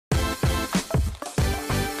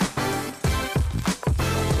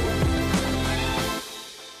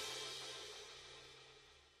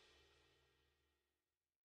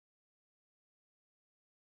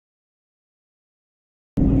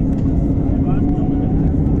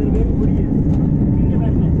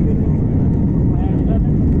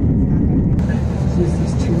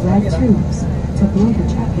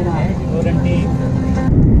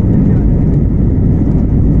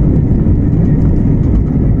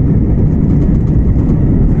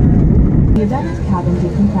Without cabin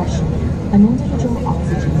decompression, an individual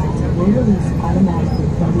oxygen mask will release automatically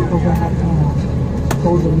from the overhead panel.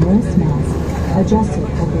 Hold the nearest mask, adjust it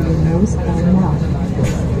over your nose and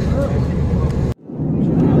mouth.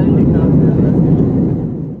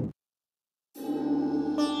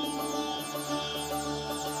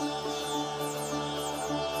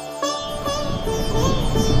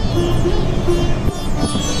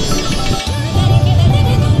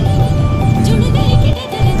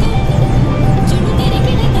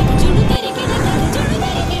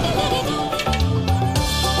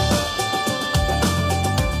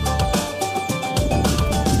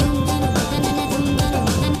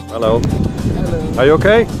 Hello. Hello. Are you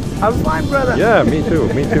okay? I'm fine, brother. Yeah, me too,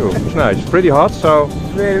 me too. It's nice. It's pretty hot, so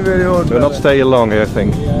Very, very hot. we'll not stay long here, I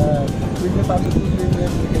think. Yeah. We just have to do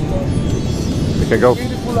We can go.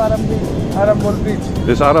 beautiful Arambol beach.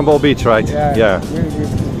 This Arambol beach, right? Yeah. Very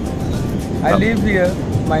beautiful. I live here.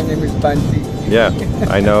 My name is Bansi. Yeah,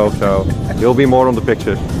 I know. So you'll be more on the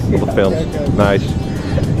pictures, on the films. Okay. Nice.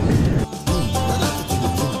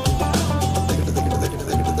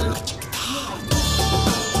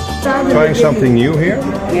 Trying something new here,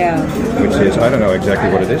 which is, I don't know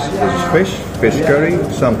exactly what it is. This is fish curry,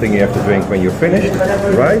 something you have to drink when you're finished,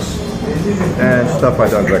 rice, and stuff I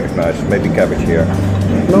don't recognize. Maybe cabbage here.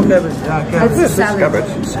 No cabbage. Yeah, cabbage. It's a salad.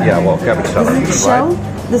 Cabbage? Yeah, well, cabbage salad, This is shell. right?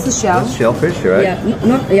 This is shell. That's shellfish, right?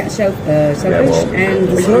 Yeah, shellfish, well, and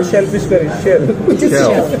It's not shellfish curry, shell. it is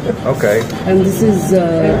shell. Okay, And this is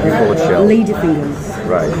call it shell. lady fingers.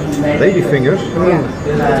 right. Lady fingers?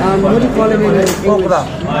 Yeah. What do you call it in English? Okra.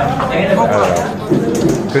 I don't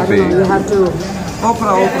know. Could I be. don't know. You have to.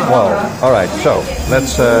 Okra. Well, all right. So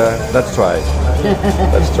let's try it.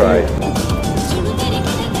 Let's try it.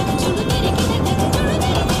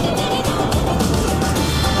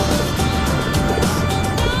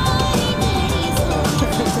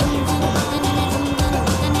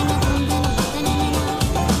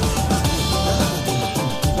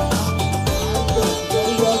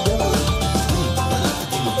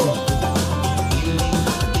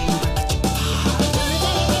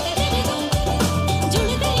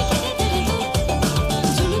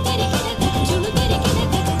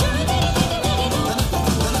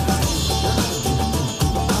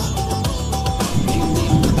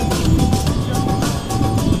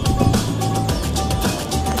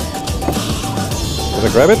 Gonna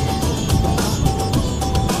grab it?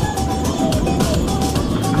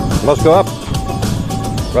 Must go up.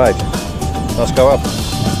 Right. Must go up.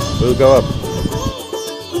 We'll go up.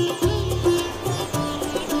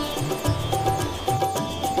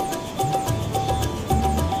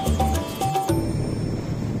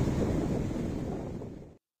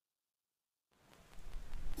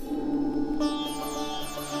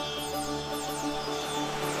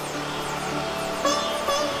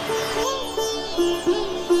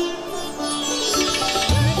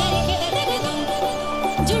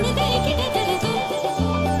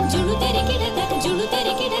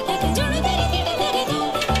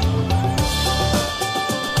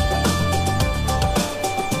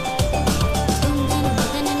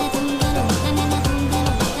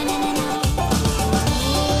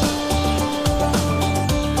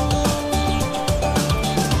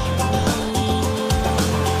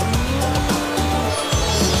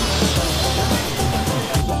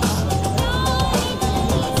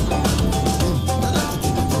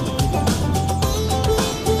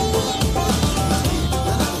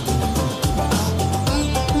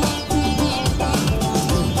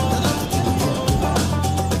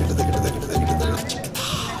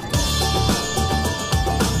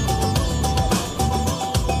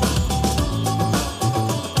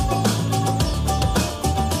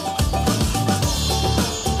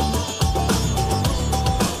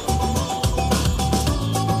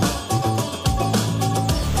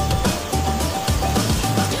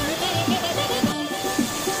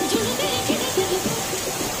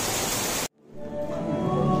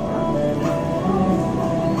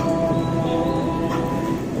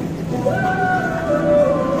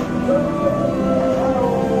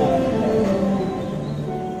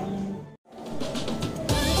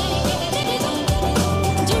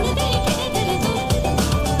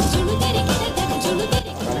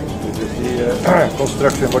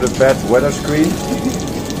 Construction for the bad weather screen.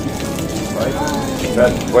 Right?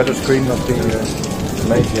 Bad weather screen not being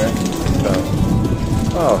made here. So,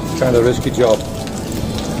 oh, kind of risky job.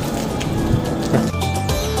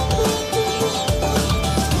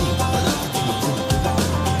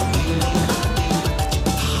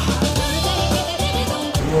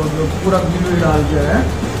 पूरा video डाल दिया है।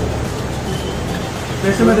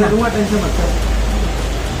 पैसे मैं दे दूंगा, tension मत कर।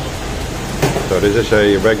 So this is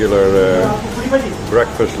a regular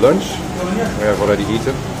breakfast lunch. We have already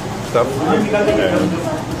eaten stuff, and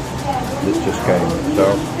this just came.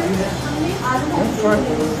 So that's fine.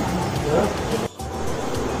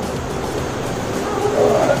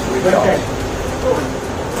 That's really nice.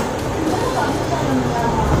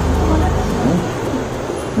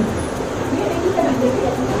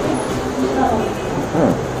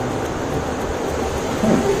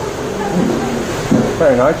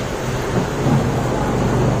 Very nice.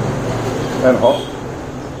 And hot.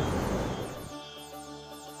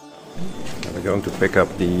 Now we're going to pick up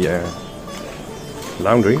the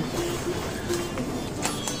laundry.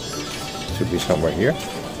 Should be somewhere here.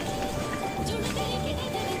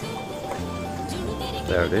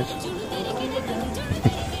 There it is.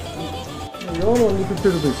 Your only 50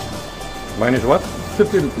 rupees. Mine is what?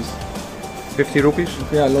 50 rupees. 50 rupees?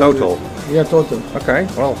 Yeah, total. Yeah, total. Okay,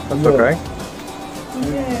 well, that's Yeah. okay.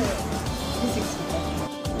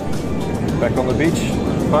 Back on the beach,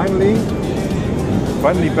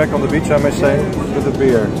 finally back on the beach, I must say, with a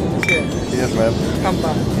beer. Cheers, man.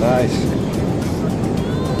 Nice.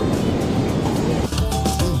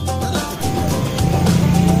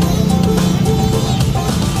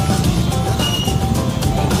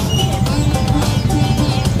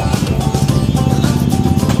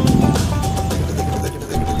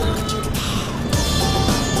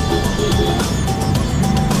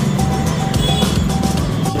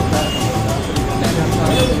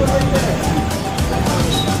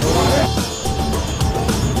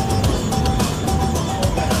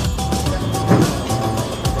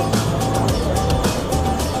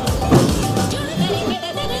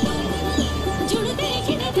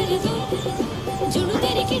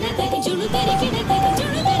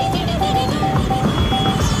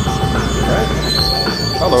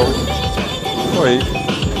 Hallo. Hoi.